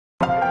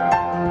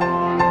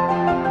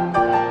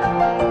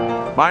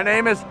My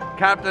name is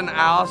Captain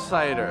Al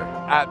Cider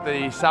at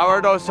the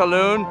Sourdough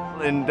Saloon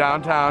in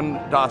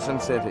downtown Dawson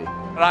City.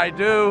 But I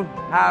do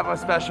have a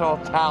special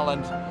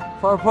talent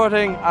for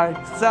putting a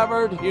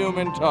severed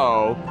human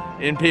toe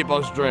in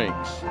people's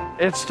drinks.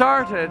 It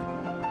started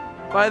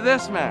by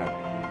this man,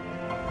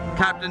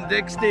 Captain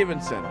Dick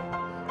Stevenson.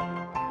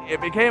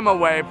 It became a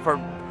way for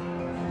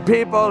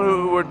people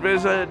who would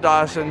visit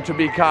Dawson to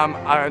become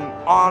an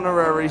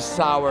honorary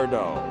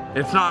sourdough.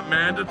 It's not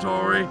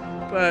mandatory,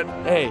 but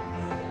hey,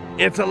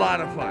 it's a lot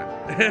of fun.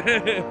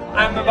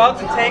 I'm about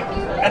to take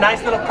a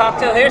nice little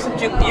cocktail here, some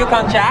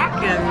Yukon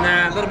Jack,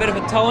 and a little bit of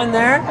a toe in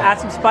there, add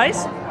some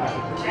spice.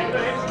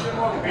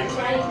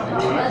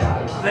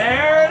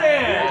 There it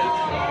is!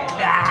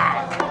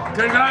 Yeah.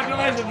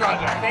 Congratulations,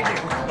 Roger. Thank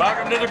you.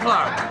 Welcome to the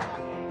club.